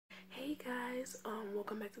guys,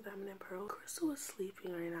 welcome back to Diamond and Pearl. Crystal is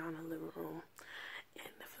sleeping right now in the living room,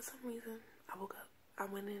 and for some reason I woke up. I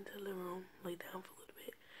went into the living room, laid down for a little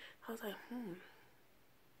bit. I was like, I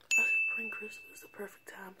should prank Crystal. It's the perfect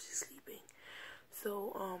time. She's sleeping.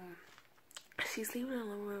 So she's sleeping in the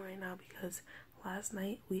living room right now because last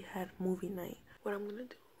night we had movie night. What I'm gonna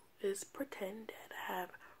do is pretend that I have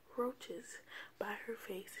roaches by her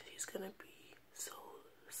face, and she's gonna be so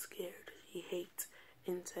scared. She hates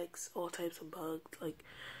insects, all types of bugs. Like,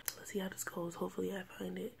 let's see how this goes. Hopefully I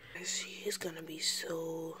find it. She is gonna be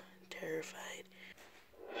so terrified.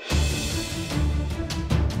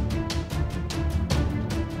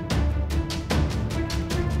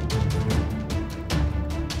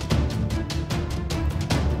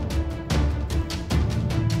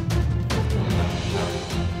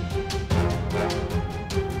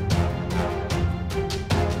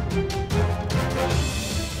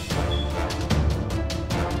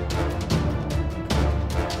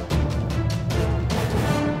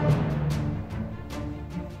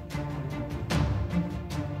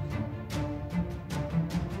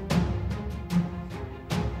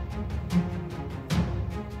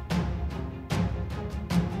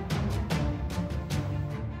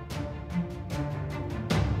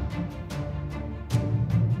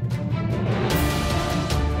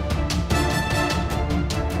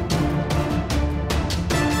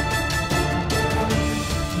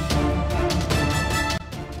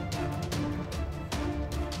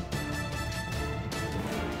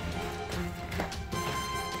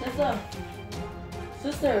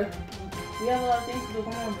 Sister, we have a lot of things to do.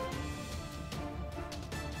 Come on.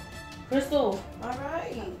 Crystal.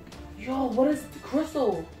 Alright. Yo, what is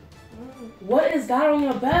Crystal? What is that on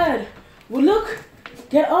your bed? Well, look.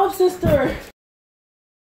 Get up, sister.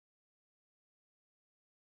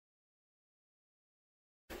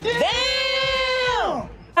 Damn!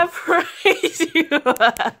 I praise you.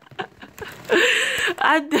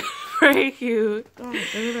 I did praise you. Don't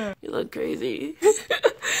do that. You look crazy.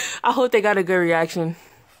 I hope they got a good reaction.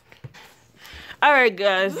 Alright,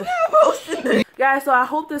 guys. Guys, so I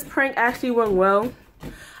hope this prank actually went well.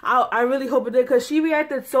 I really hope it did, because she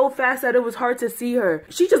reacted so fast that it was hard to see her.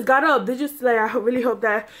 She just got up. They just like, I really hope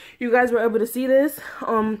that you guys were able to see this.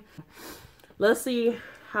 Let's see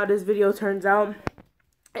how this video turns out.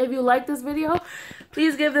 If you like this video,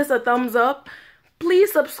 please give this a thumbs up.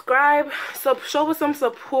 Please subscribe, show us some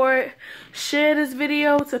support. Share this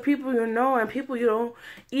video to people you know and people you don't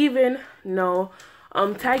even know.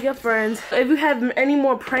 Tag your friends. If you have any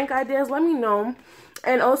more prank ideas, let me know.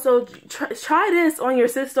 And also, try this on your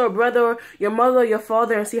sister or brother, your mother or your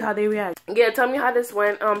father, and see how they react. Yeah, tell me how this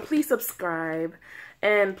went. Please subscribe.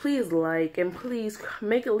 And please like. And please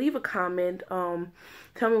leave a comment. Tell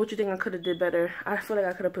me what you think I could have did better. I feel like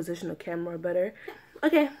I could have positioned the camera better.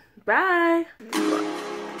 Okay, bye.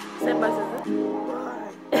 Say bye, sister. Bye.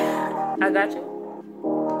 I got you.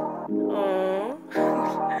 Aww.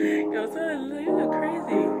 Yo, son, you look crazy.